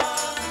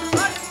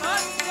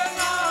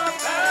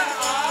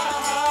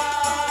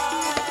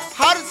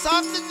 हर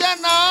संत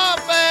जना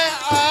पे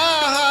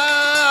आहा,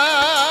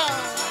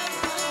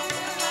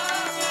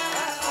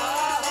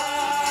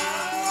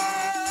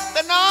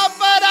 तना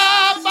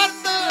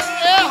परापत ए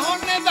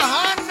हुन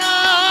धाना,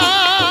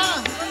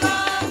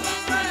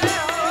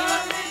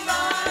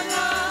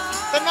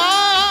 तना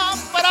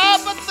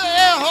परापत ए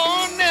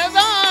हुन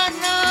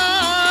धाना,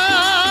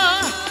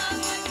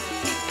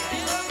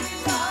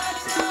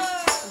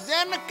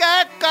 जिनके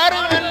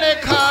कर्म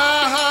लिखा,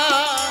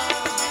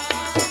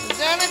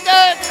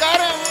 जिनके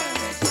कर्म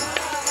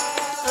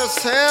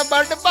से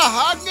बड़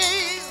भागी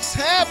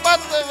से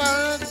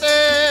बतवंते,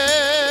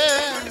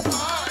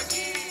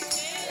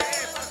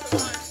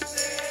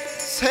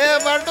 से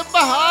बड़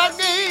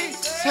भागी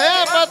से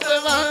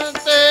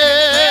बतवंते,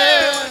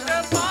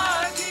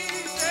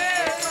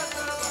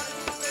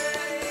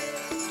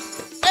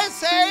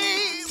 ऐसे ही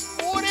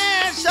पूरे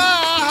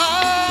शाह,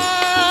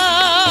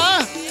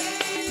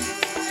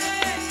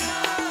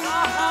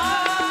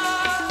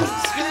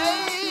 से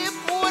ही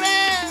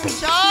पूरे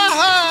शाह,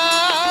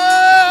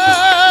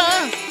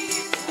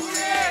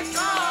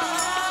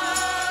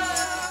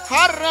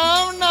 हर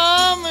राम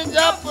नाम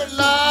जप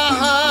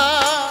लाहा,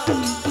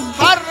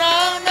 हर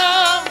राम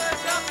नाम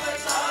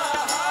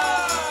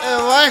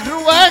वाहिगुरू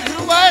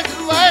वाहिगुरू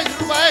वाहिगुरू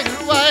वाहिगुरू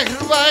वाहिगुरू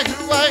वाहिगुरू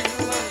वाहिगुरू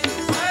वाहिगुरू।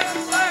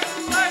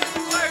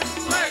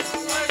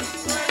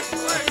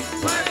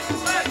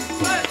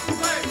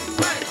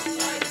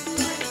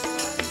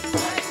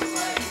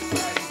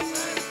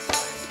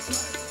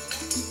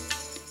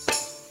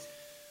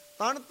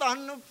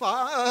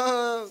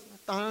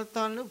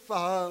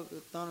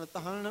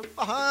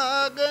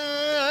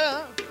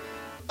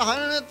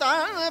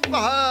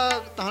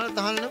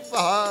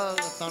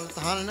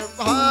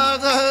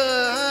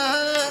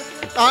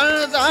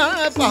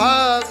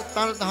 ਭਾਗ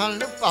ਧਨ ਧਨ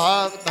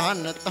ਭਾਗ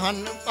ਧਨ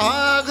ਧਨ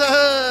ਭਾਗ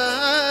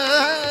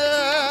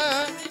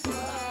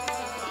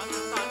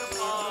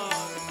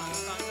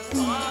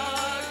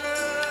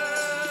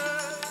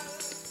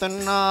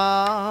तना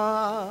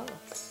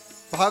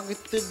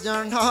भगत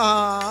जना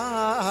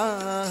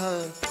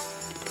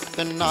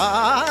तना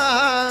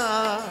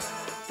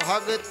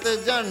भगत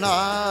जना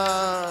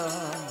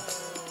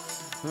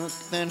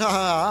तना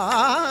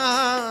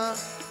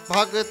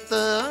भगत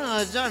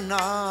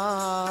जना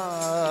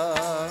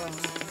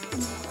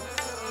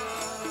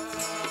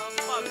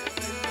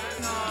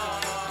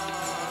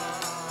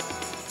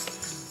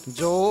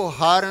जो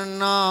हर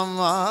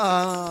नामा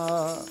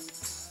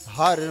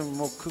हर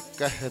मुख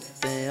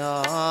कहतिया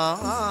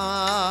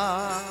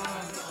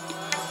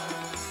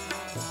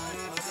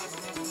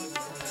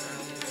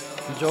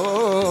जो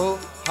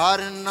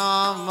हर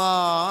नामा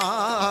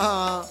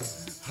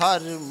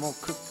हर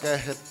मुख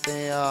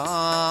कहतिया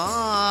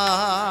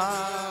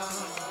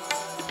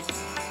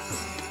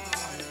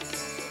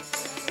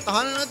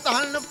धन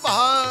धन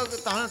भाग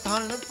धन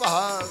धन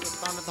भाग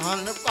धन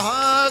धन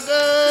भाग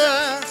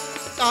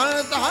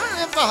धन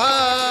धन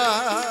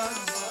भाग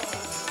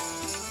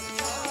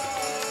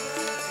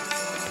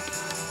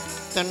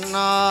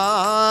तना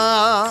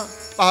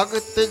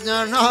भगत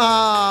जना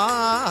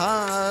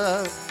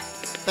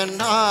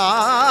तना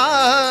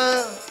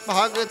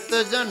भगत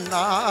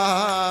जना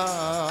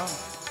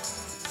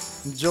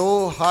जो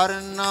हर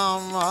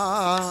नामा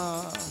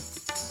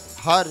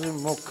हर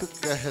मुख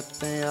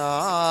कहतिया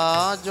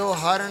जो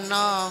हर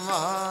नामा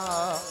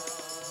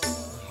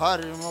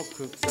हर मुख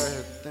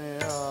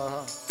कहतिया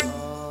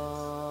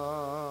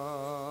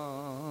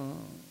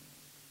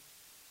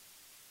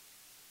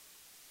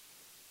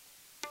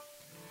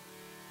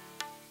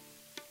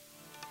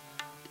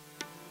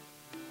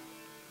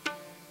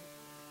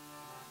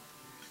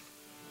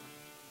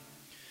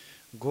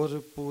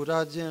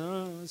गुरपुरा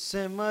जिन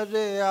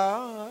सिमरिया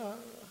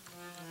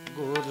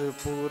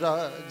गुरपुरा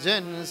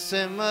जिन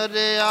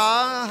सिमरिया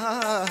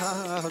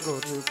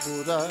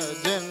गुरपुरा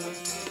जिन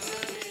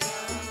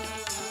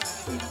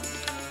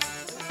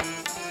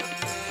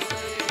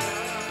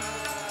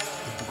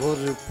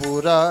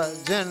गुरपुरा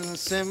जिन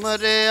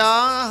सिमरिया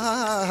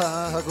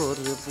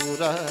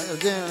गुरपुरा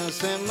जिन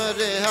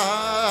सिमरिया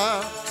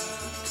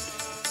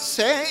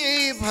से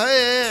भय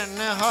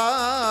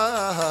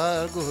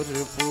निहार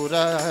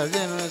गुरपुरा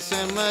जिन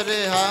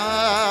सिमरिया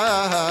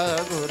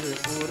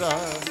गुरपुरा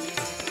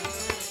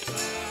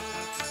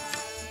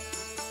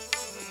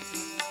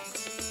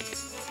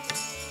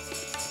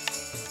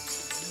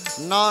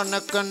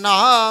नानक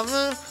नाम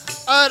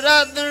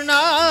आराधना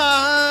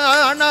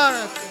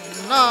नानक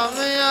नाम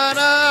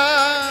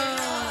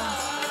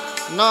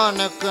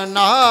नानक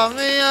नाम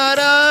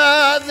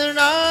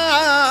आराधना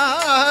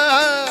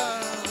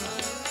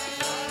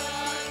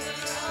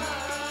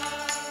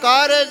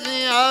कारज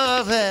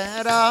आवे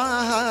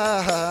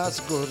रास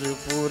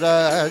गुरपुरा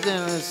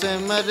जिन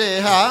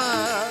सिमरिया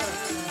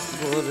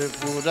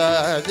गुरपुरा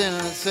जिन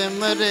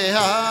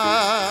सिमरिया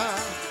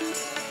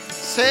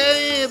से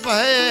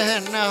भय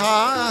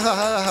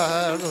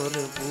निहार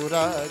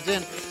गुरपुरा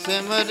जिन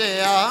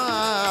सिमरिया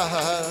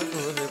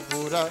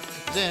गुरपुरा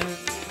जिन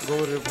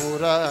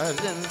गुरपुरा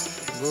जिन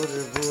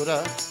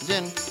गुरपुरा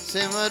जिन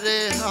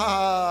सिमरिया